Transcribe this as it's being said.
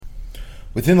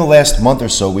Within the last month or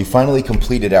so, we finally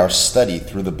completed our study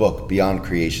through the book Beyond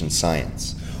Creation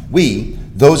Science. We,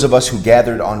 those of us who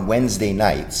gathered on Wednesday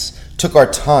nights, took our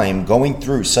time going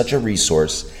through such a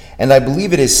resource, and I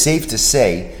believe it is safe to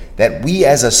say that we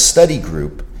as a study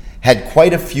group had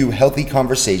quite a few healthy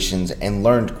conversations and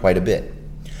learned quite a bit.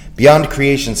 Beyond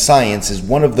Creation Science is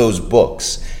one of those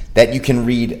books that you can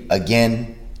read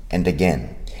again and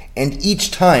again, and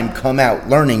each time come out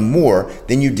learning more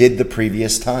than you did the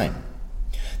previous time.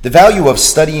 The value of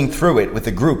studying through it with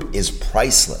a group is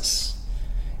priceless.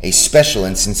 A special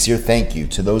and sincere thank you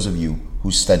to those of you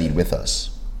who studied with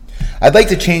us. I'd like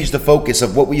to change the focus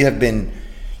of what we have been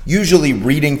usually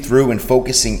reading through and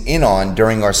focusing in on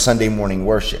during our Sunday morning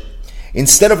worship.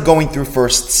 Instead of going through 1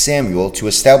 Samuel to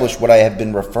establish what I have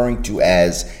been referring to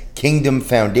as kingdom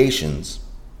foundations,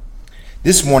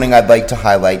 this morning I'd like to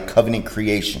highlight covenant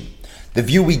creation, the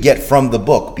view we get from the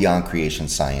book Beyond Creation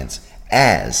Science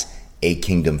as a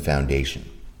kingdom foundation.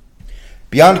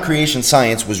 Beyond Creation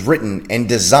Science was written and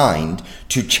designed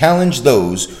to challenge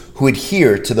those who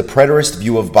adhere to the preterist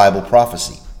view of Bible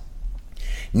prophecy,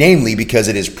 namely because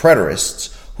it is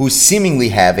preterists who seemingly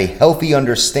have a healthy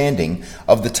understanding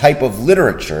of the type of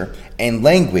literature and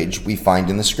language we find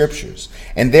in the scriptures,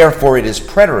 and therefore it is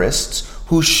preterists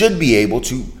who should be able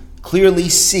to clearly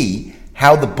see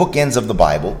how the bookends of the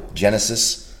Bible,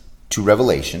 Genesis to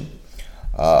Revelation,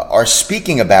 are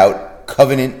speaking about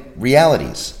covenant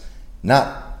realities,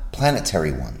 not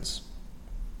planetary ones.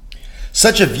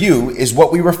 Such a view is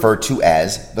what we refer to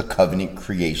as the covenant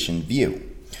creation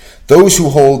view. Those who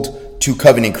hold to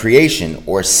covenant creation,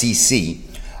 or CC,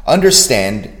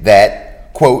 understand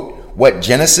that, quote, what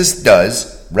Genesis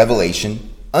does,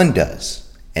 Revelation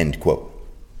undoes, end quote.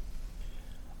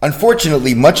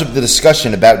 Unfortunately, much of the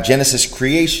discussion about Genesis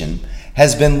creation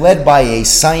has been led by a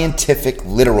scientific,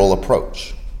 literal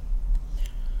approach.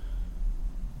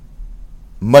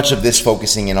 Much of this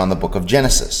focusing in on the book of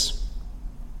Genesis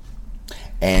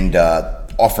and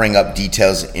offering up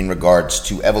details in regards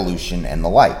to evolution and the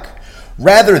like,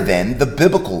 rather than the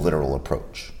biblical literal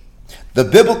approach. The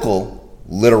biblical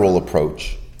literal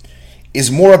approach is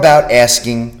more about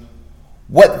asking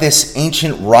what this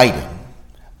ancient writing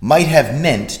might have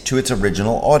meant to its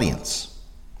original audience,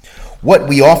 what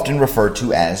we often refer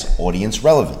to as audience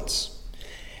relevance.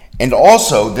 And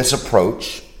also, this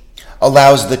approach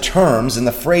allows the terms and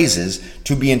the phrases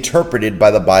to be interpreted by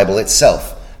the Bible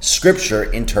itself,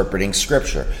 Scripture interpreting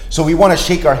Scripture. So we want to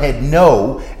shake our head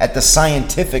no at the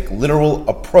scientific, literal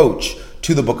approach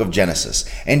to the book of Genesis,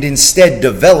 and instead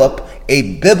develop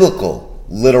a biblical,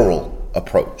 literal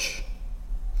approach.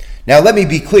 Now let me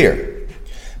be clear.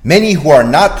 Many who are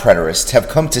not preterists have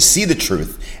come to see the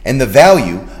truth and the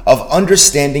value of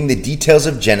understanding the details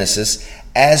of Genesis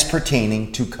as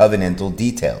pertaining to covenantal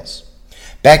details.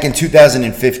 Back in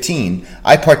 2015,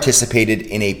 I participated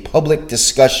in a public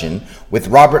discussion with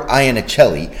Robert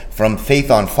Iannicelli from Faith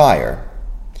on Fire,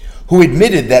 who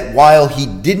admitted that while he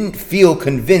didn't feel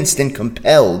convinced and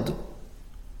compelled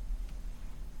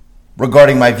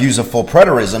regarding my views of full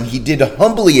preterism, he did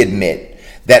humbly admit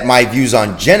that my views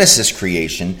on Genesis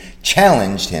creation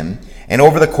challenged him, and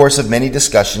over the course of many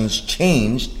discussions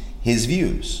changed his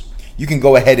views. You can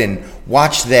go ahead and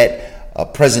watch that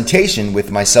presentation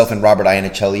with myself and Robert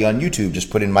Iannicelli on YouTube. Just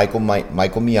put in Michael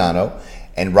Miano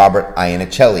and Robert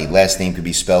Iannicelli. Last name could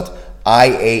be spelled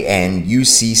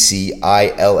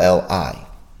Iannuccilli.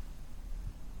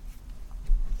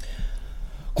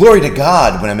 Glory to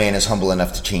God when a man is humble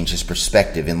enough to change his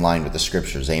perspective in line with the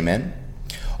scriptures. Amen.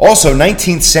 Also,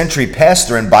 19th century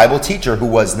pastor and Bible teacher who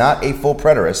was not a full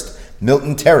preterist,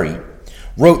 Milton Terry,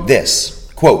 wrote this,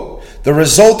 quote, "The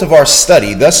result of our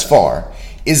study thus far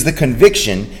is the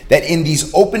conviction that in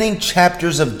these opening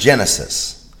chapters of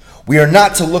Genesis, we are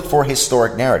not to look for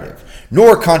historic narrative,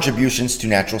 nor contributions to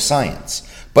natural science,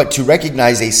 but to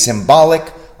recognize a symbolic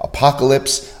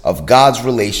apocalypse of God's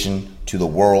relation to the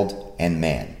world and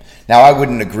man." Now, I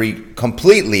wouldn't agree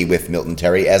completely with Milton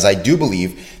Terry, as I do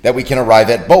believe that we can arrive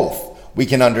at both. We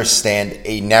can understand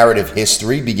a narrative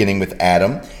history beginning with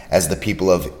Adam as the people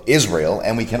of Israel,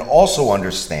 and we can also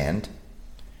understand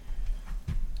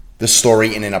the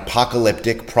story in an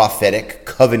apocalyptic, prophetic,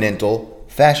 covenantal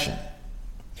fashion.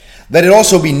 Let it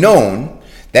also be known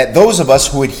that those of us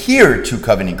who adhere to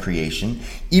covenant creation,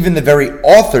 even the very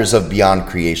authors of Beyond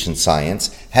Creation Science,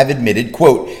 have admitted,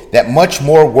 quote, that much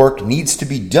more work needs to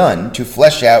be done to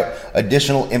flesh out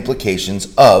additional implications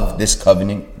of this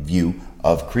covenant view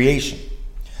of creation.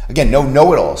 Again, no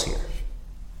know-it-alls here.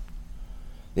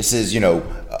 This is,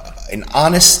 an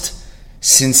honest,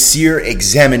 sincere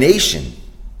examination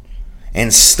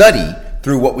and study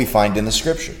through what we find in the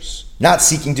scriptures, not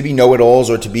seeking to be know-it-alls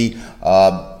or to be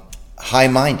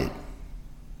high-minded.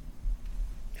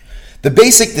 The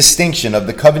basic distinction of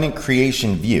the covenant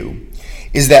creation view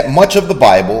is that much of the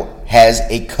Bible has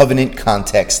a covenant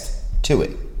context to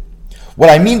it. What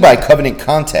I mean by covenant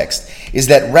context is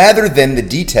that rather than the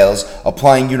details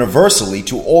applying universally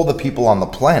to all the people on the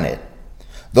planet,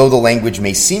 though the language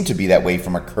may seem to be that way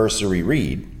from a cursory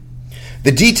read,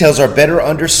 the details are better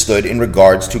understood in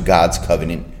regards to God's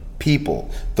covenant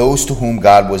people, those to whom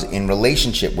God was in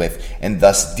relationship with and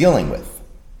thus dealing with.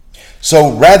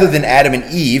 So rather than Adam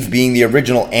and Eve being the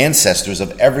original ancestors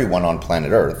of everyone on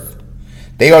planet Earth,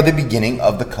 they are the beginning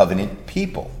of the covenant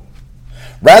people.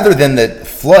 Rather than the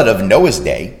flood of Noah's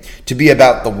day to be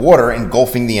about the water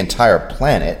engulfing the entire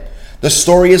planet, the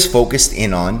story is focused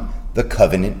in on the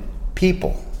covenant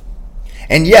people.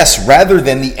 And yes, rather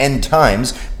than the end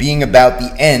times being about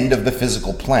the end of the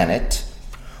physical planet,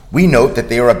 we note that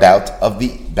they are about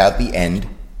the end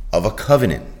of a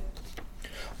covenant.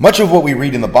 Much of what we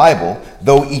read in the Bible,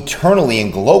 though eternally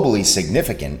and globally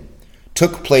significant,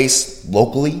 took place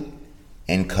locally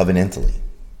and covenantally.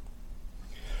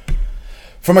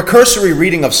 From a cursory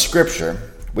reading of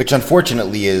Scripture, which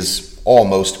unfortunately is all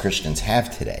most Christians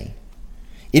have today,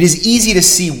 it is easy to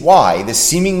see why the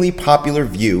seemingly popular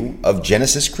view of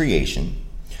Genesis creation,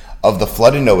 of the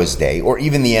flood in Noah's day, or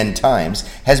even the end times,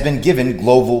 has been given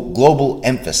global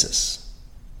emphasis.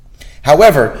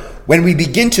 However, when we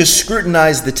begin to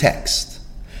scrutinize the text,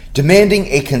 demanding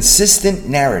a consistent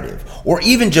narrative, or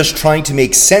even just trying to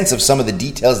make sense of some of the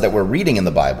details that we're reading in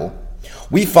the Bible,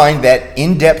 we find that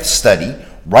in-depth study,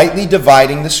 rightly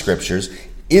dividing the scriptures,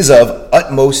 is of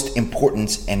utmost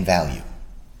importance and value.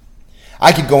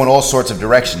 I could go in all sorts of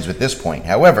directions with this point.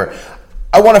 However,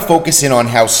 I want to focus in on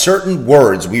how certain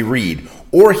words we read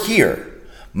or hear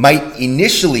might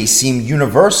initially seem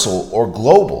universal or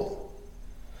global,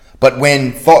 but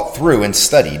when thought through and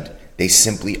studied, they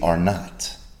simply are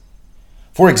not.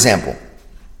 For example,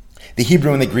 the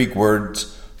Hebrew and the Greek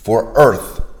words for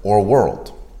earth or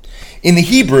world. In the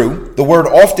Hebrew, the word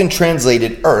often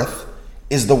translated earth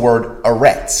is the word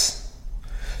eretz.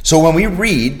 So when we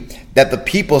read that the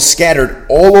people scattered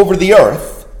all over the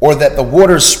earth, or that the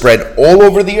waters spread all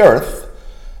over the earth,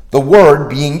 the word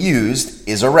being used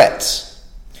is eretz.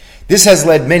 This has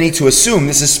led many to assume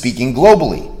this is speaking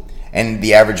globally, and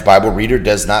the average Bible reader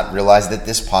does not realize that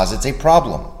this posits a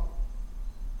problem.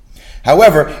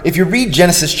 However, if you read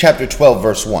Genesis chapter 12,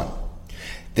 verse 1,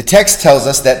 the text tells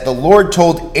us that the Lord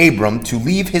told Abram to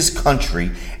leave his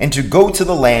country and to go to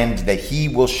the land that he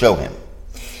will show him.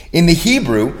 In the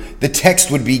Hebrew, the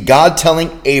text would be God telling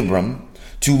Abram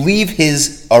to leave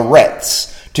his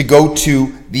eretz, to go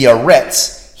to the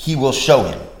eretz he will show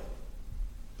him.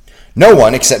 No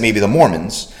one, except maybe the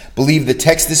Mormons, believe the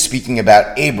text is speaking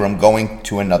about Abram going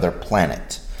to another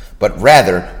planet, but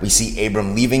rather we see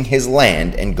Abram leaving his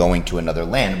land and going to another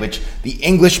land, which the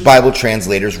English Bible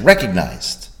translators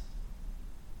recognized.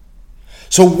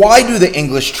 So why do the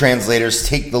English translators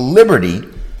take the liberty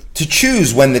to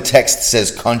choose when the text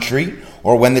says country,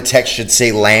 or when the text should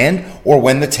say land, or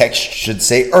when the text should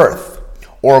say earth?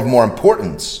 Or of more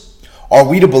importance, are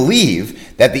we to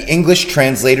believe that the English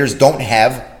translators don't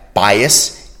have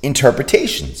bias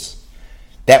interpretations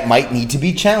that might need to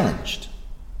be challenged?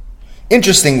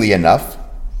 Interestingly enough,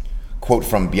 quote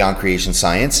from Beyond Creation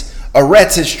Science,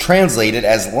 eretz is translated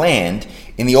as land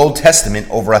in the Old Testament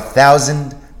over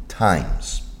 1,000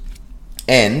 times.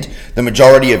 And the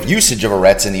majority of usage of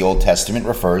eretz in the Old Testament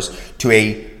refers to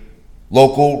a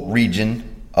local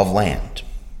region of land.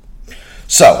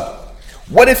 So,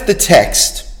 what if the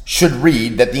text should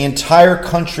read that the entire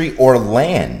country or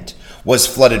land was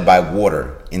flooded by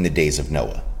water in the days of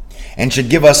Noah, and should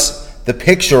give us the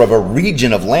picture of a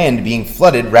region of land being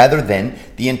flooded rather than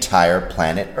the entire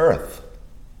planet Earth?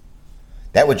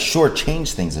 That would sure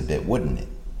change things a bit, wouldn't it?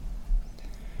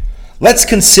 Let's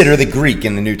consider the Greek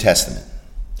in the New Testament.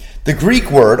 The Greek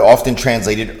word often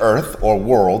translated earth or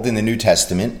world in the New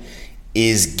Testament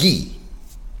is gi.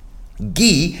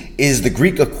 Gi is the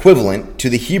Greek equivalent to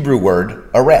the Hebrew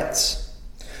word eretz.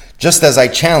 Just as I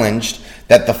challenged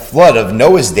that the flood of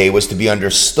Noah's day was to be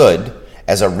understood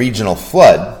as a regional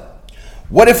flood,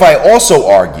 what if I also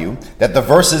argue that the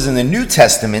verses in the New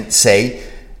Testament say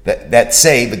that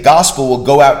say the gospel will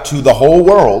go out to the whole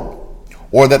world,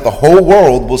 or that the whole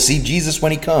world will see Jesus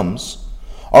when he comes,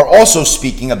 are also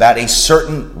speaking about a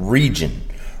certain region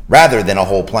rather than a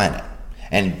whole planet?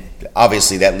 And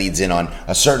obviously that leads in on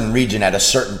a certain region at a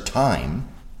certain time.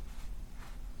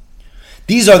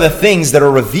 These are the things that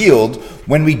are revealed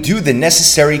when we do the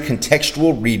necessary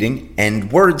contextual reading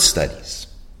and word studies.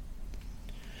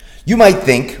 You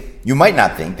might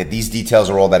not think that these details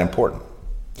are all that important.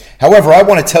 However, I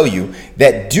want to tell you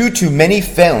that due to many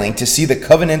failing to see the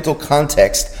covenantal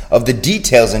context of the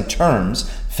details and terms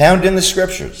found in the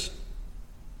scriptures,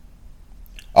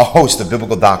 a host of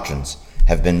biblical doctrines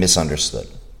have been misunderstood.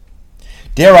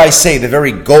 Dare I say, the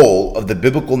very goal of the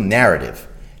biblical narrative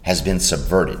has been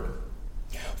subverted.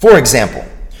 For example,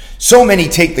 so many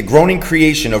take the groaning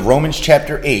creation of Romans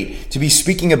chapter 8 to be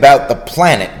speaking about the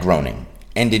planet groaning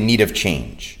and in need of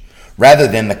change, rather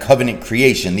than the covenant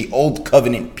creation, the old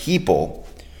covenant people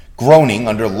groaning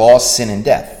under loss, sin, and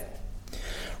death.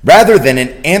 Rather than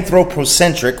an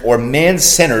anthropocentric or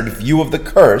man-centered view of the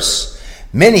curse,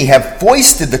 many have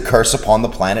foisted the curse upon the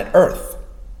planet Earth.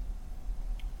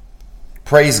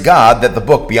 Praise God that the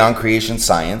book Beyond Creation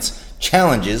Science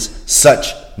challenges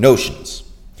such notions.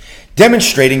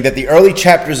 Demonstrating that the early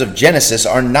chapters of Genesis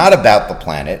are not about the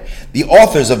planet, the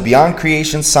authors of Beyond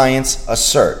Creation Science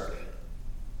assert,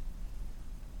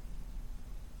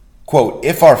 quote,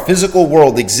 if our physical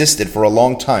world existed for a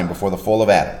long time before the fall of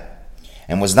Adam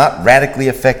and was not radically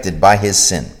affected by his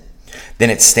sin, then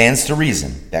it stands to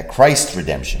reason that Christ's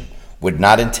redemption would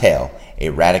not entail a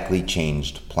radically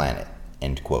changed planet,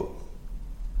 end quote.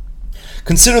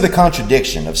 Consider the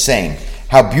contradiction of saying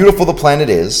how beautiful the planet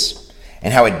is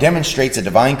and how it demonstrates a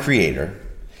divine creator,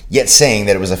 yet saying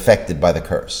that it was affected by the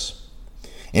curse.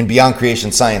 In Beyond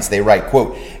Creation Science, they write,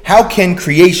 quote, how can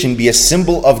creation be a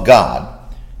symbol of God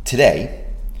today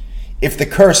if the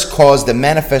curse caused a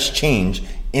manifest change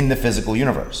in the physical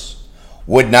universe?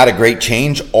 Would not a great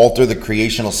change alter the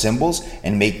creational symbols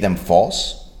and make them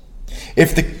false?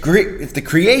 If the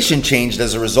creation changed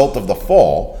as a result of the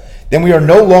fall, then we are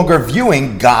no longer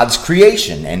viewing God's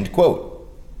creation, end quote.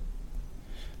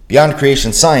 Beyond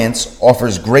Creation Science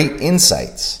offers great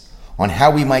insights on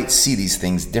how we might see these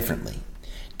things differently,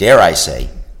 dare I say,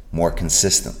 more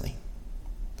consistently.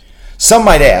 Some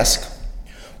might ask,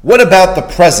 what about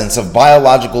the presence of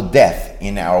biological death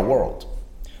in our world?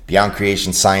 Beyond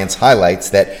Creation Science highlights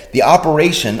that the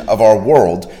operation of our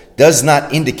world does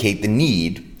not indicate the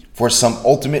need for some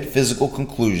ultimate physical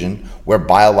conclusion where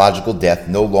biological death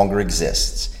no longer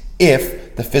exists,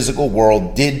 if the physical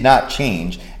world did not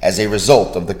change as a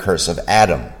result of the curse of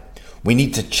Adam. We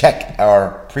need to check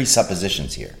our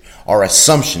presuppositions here, our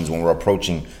assumptions when we're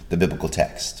approaching the biblical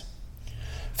text.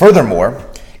 Furthermore,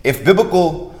 if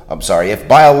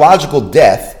biological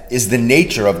death is the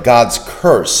nature of God's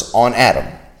curse on Adam,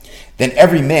 then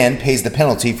every man pays the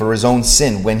penalty for his own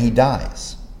sin when he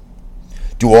dies.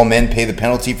 Do all men pay the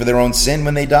penalty for their own sin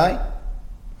when they die?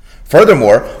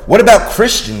 Furthermore, what about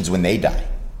Christians when they die?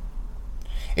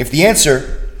 If the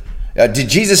answer, did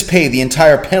Jesus pay the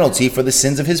entire penalty for the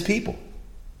sins of his people?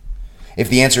 If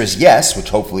the answer is yes, which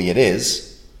hopefully it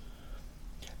is,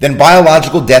 then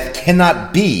biological death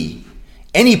cannot be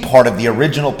any part of the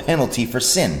original penalty for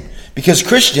sin, because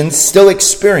Christians still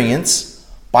experience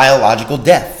biological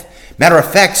death. Matter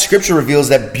of fact, Scripture reveals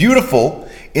that beautiful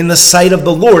in the sight of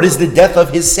the Lord is the death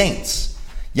of his saints,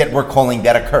 yet we're calling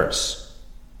that a curse.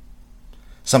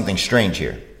 Something strange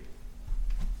here.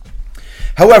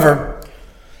 However,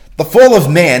 the fall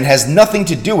of man has nothing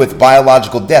to do with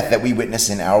biological death that we witness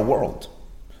in our world.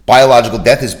 Biological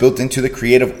death is built into the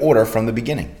creative order from the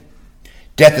beginning.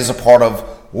 Death is a part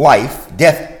of life.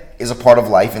 Death is a part of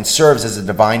life and serves as a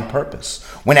divine purpose.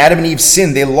 When Adam and Eve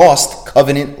sinned, they lost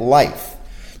covenant life,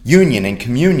 union and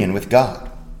communion with God.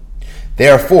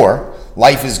 Therefore,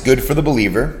 life is good for the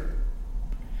believer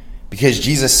because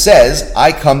Jesus says,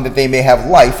 I come that they may have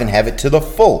life and have it to the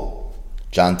full.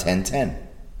 John 10:10.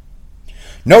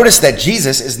 Notice that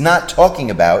Jesus is not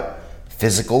talking about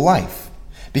physical life,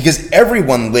 because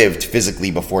everyone lived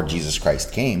physically before Jesus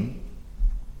Christ came.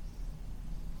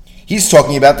 He's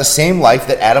talking about the same life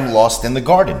that Adam lost in the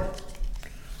garden,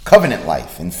 covenant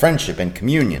life and friendship and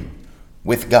communion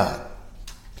with God.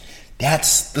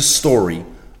 That's the story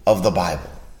of the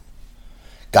Bible.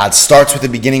 God starts with a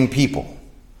beginning people,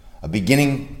 a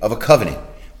beginning of a covenant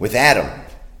with Adam.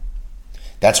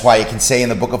 That's why you can say in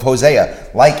the book of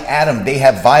Hosea, like Adam, they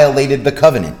have violated the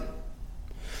covenant.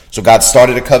 So God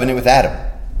started a covenant with Adam.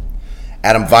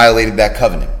 Adam violated that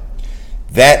covenant.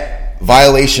 That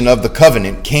violation of the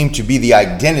covenant came to be the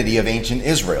identity of ancient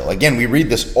Israel. Again, we read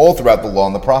this all throughout the law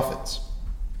and the prophets.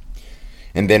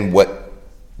 And then what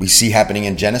we see happening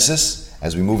in Genesis,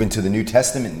 as we move into the New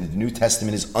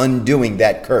Testament is undoing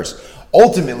that curse,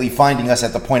 ultimately finding us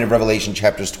at the point of Revelation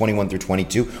chapters 21 through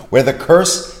 22, where the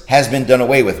curse has been done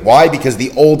away with. Why? Because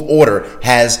the old order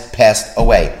has passed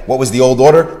away. What was the old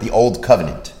order? The old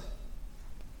covenant.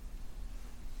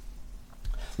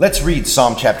 Let's read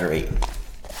Psalm chapter 8.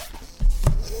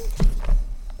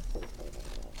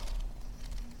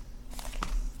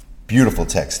 Beautiful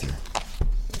text here.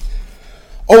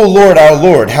 O Lord, our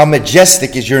Lord, how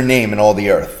majestic is your name in all the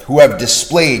earth, who have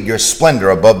displayed your splendor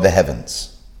above the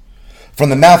heavens. From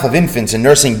the mouth of infants and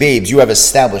nursing babes you have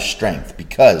established strength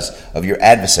because of your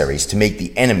adversaries to make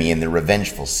the enemy and the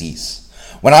revengeful cease.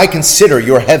 When I consider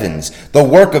your heavens, the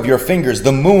work of your fingers,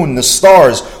 the moon, the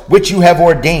stars, which you have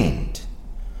ordained.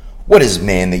 What is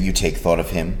man that you take thought of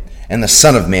him, and the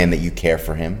son of man that you care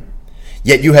for him?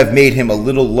 Yet you have made him a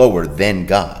little lower than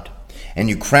God, and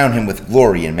you crown him with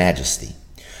glory and majesty.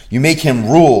 You make him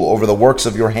rule over the works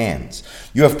of your hands.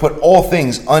 You have put all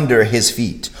things under his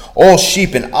feet, all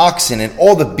sheep and oxen and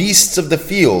all the beasts of the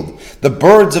field, the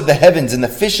birds of the heavens and the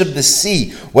fish of the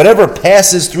sea, whatever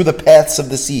passes through the paths of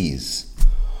the seas.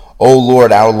 O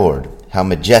Lord, our Lord, how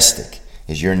majestic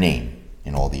is your name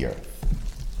in all the earth.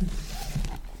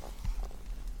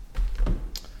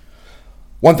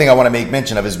 One thing I want to make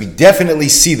mention of is we definitely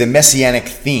see the messianic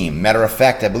theme. Matter of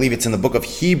fact, I believe it's in the book of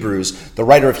Hebrews. The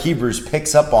writer of Hebrews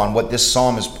picks up on what this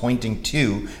psalm is pointing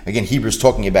to. Again, Hebrews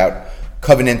talking about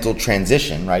covenantal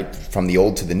transition, right, from the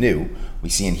old to the new. We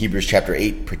see in Hebrews chapter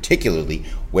 8 particularly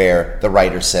where the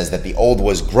writer says that the old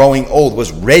was growing old,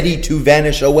 was ready to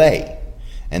vanish away,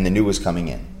 and the new was coming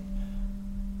in.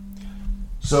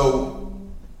 So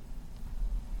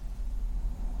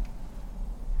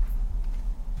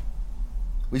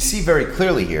we see very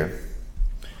clearly here,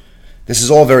 this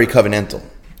is all very covenantal.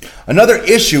 Another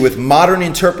issue with modern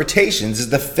interpretations is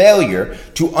the failure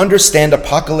to understand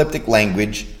apocalyptic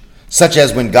language, such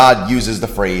as when God uses the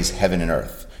phrase heaven and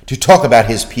earth to talk about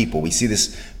his people. We see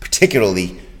this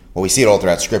particularly, well, we see it all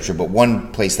throughout Scripture, but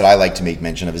one place that I like to make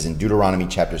mention of is in Deuteronomy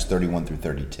chapters 31 through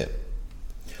 32.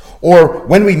 Or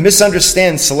when we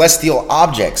misunderstand celestial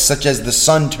objects such as the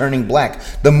sun turning black,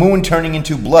 the moon turning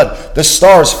into blood, the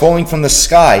stars falling from the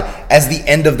sky as the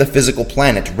end of the physical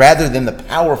planet, rather than the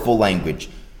powerful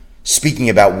language speaking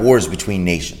about wars between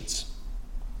nations.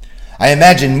 I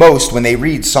imagine most, when they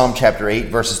read Psalm chapter 8,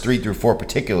 verses 3 through 4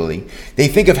 particularly, they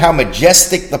think of how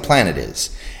majestic the planet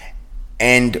is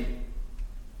and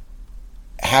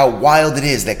how wild it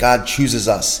is that God chooses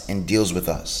us and deals with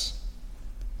us.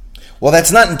 Well,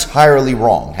 that's not entirely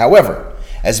wrong. However,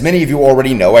 as many of you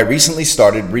already know, I recently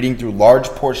started reading through large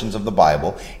portions of the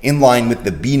Bible in line with the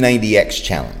B90X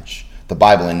challenge, the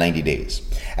Bible in 90 days.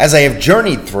 As I have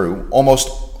journeyed through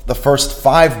almost the first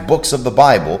 5 books of the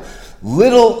Bible,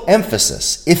 little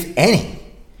emphasis, if any,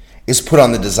 is put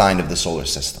on the design of the solar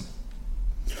system.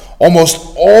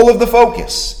 Almost all of the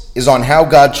focus is on how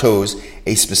God chose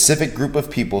a specific group of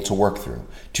people to work through,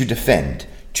 to defend,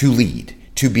 to lead,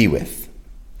 to be with.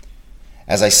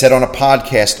 As I said on a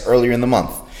podcast earlier in the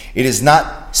month, it is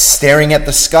not staring at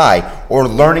the sky or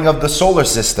learning of the solar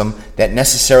system that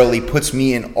necessarily puts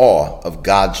me in awe of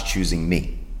God's choosing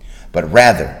me, but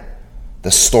rather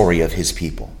the story of his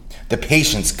people, the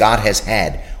patience God has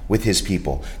had with his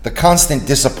people, the constant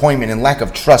disappointment and lack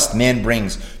of trust man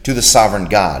brings to the sovereign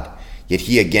God, yet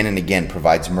he again and again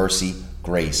provides mercy,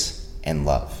 grace, and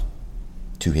love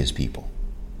to his people.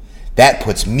 That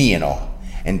puts me in awe,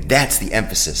 and that's the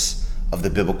emphasis of the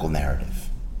biblical narrative.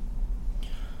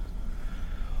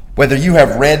 Whether you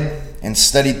have read and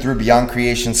studied through Beyond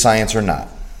Creation Science or not,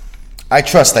 I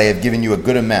trust I have given you a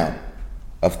good amount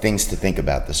of things to think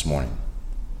about this morning.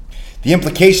 The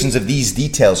implications of these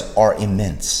details are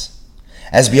immense.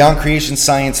 As Beyond Creation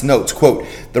Science notes, quote,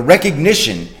 the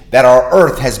recognition that our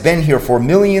earth has been here for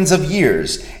millions of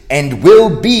years and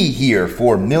will be here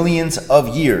for millions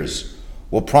of years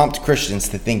will prompt Christians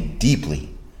to think deeply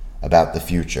about the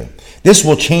future. This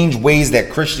will change ways that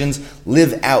Christians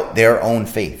live out their own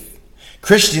faith.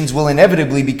 Christians will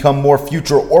inevitably become more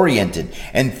future-oriented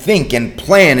and think and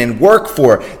plan and work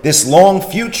for this long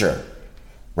future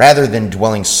rather than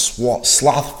dwelling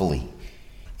slothfully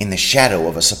in the shadow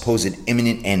of a supposed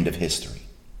imminent end of history.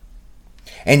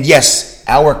 And yes,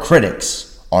 our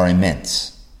critics are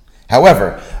immense.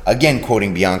 However, again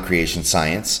quoting Beyond Creation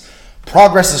Science,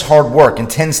 progress is hard work and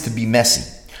tends to be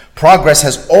messy. Progress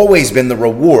has always been the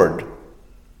reward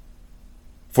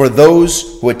for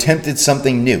those who attempted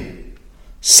something new,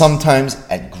 sometimes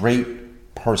at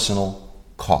great personal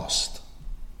cost.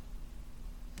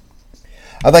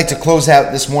 I'd like to close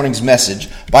out this morning's message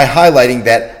by highlighting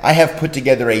that I have put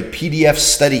together a PDF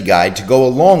study guide to go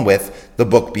along with the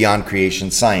book Beyond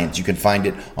Creation Science. You can find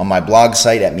it on my blog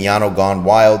site at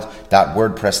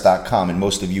mianogonewild.wordpress.com, and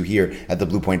most of you here at the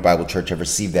Blue Point Bible Church have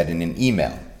received that in an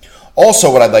email.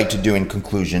 Also, what I'd like to do in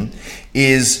conclusion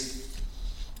is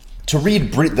to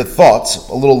read the thoughts,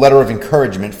 a little letter of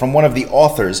encouragement from one of the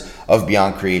authors of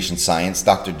Beyond Creation Science,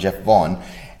 Dr. Jeff Vaughn,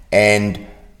 and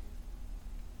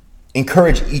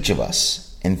encourage each of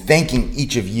us and thanking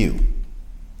each of you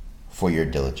for your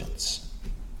diligence.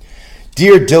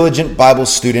 Dear diligent Bible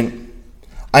student,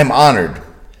 I'm honored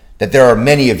that there are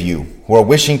many of you who are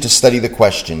wishing to study the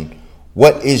question,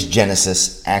 what is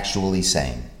Genesis actually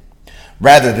saying?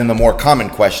 Rather than the more common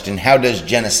question, how does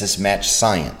Genesis match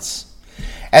science?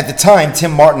 At the time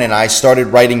Tim Martin and I started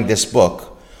writing this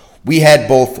book, we had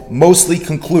both mostly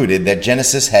concluded that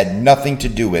Genesis had nothing to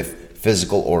do with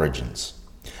physical origins.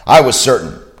 I was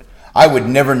certain I would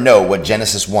never know what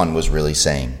Genesis 1 was really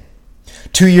saying.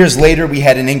 2 years later, we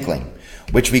had an inkling,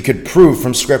 which we could prove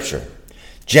from Scripture.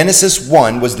 Genesis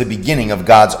 1 was the beginning of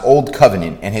God's old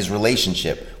covenant and his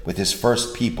relationship with his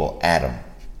first people, Adam.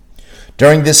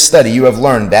 During this study, you have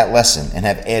learned that lesson and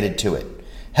have added to it,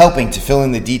 helping to fill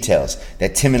in the details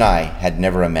that Tim and I had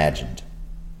never imagined.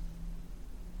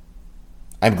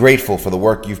 I'm grateful for the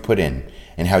work you've put in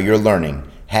and how your learning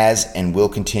has and will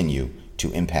continue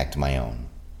to impact my own.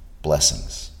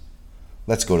 Blessings.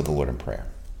 Let's go to the Lord in prayer.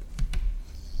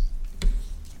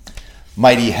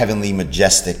 Mighty, heavenly,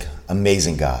 majestic,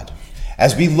 amazing God,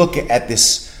 as we look at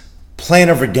this plan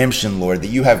of redemption, Lord, that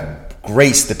you have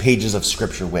graced the pages of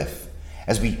Scripture with,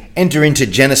 as we enter into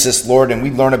Genesis, Lord, and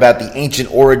we learn about the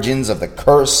ancient origins of the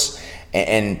curse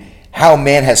and how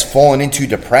man has fallen into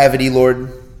depravity,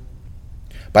 Lord,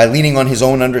 by leaning on his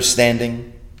own understanding.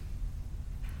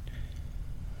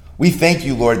 We thank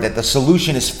you, Lord, that the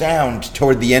solution is found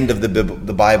toward the end of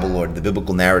the Bible, Lord, the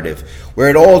biblical narrative, where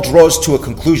it all draws to a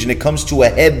conclusion. It comes to a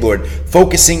head, Lord,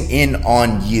 focusing in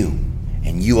on you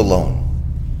and you alone.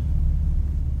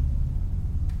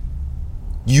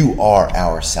 You are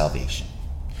our salvation.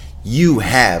 You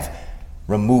have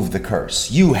removed the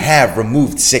curse. You have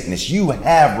removed sickness. You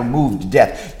have removed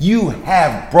death. You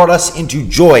have brought us into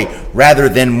joy rather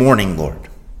than mourning, Lord.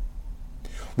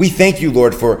 We thank you,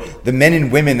 Lord, for the men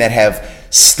and women that have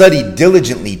studied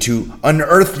diligently to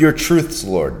unearth your truths,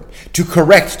 Lord, to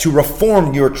correct, to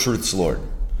reform your truths, Lord,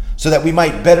 so that we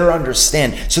might better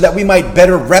understand, so that we might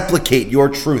better replicate your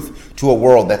truth to a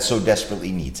world that so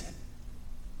desperately needs it.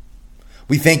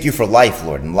 We thank you for life,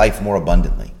 Lord, and life more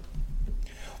abundantly.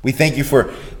 We thank you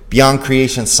for beyond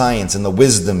creation science and the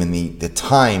wisdom and the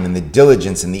time and the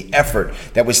diligence and the effort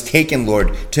that was taken,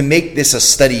 Lord, to make this a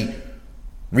study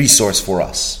resource for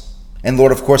us. And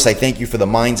Lord, of course, I thank you for the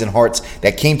minds and hearts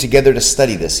that came together to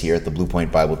study this here at the Blue Point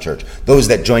Bible Church, those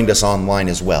that joined us online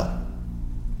as well.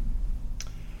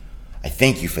 I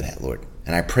thank you for that, Lord,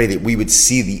 and I pray that we would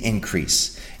see the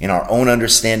increase in our own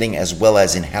understanding as well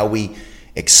as in how we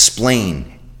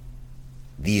explain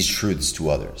these truths to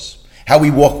others. How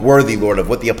we walk worthy, Lord, of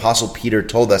what the Apostle Peter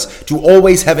told us, to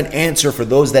always have an answer for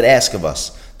those that ask of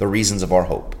us the reasons of our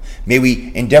hope. May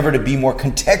we endeavor to be more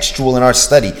contextual in our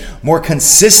study, more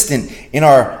consistent in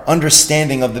our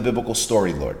understanding of the biblical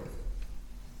story, Lord,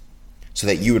 so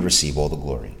that you would receive all the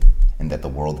glory and that the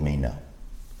world may know.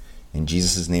 In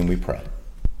Jesus' name we pray.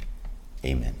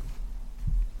 Amen.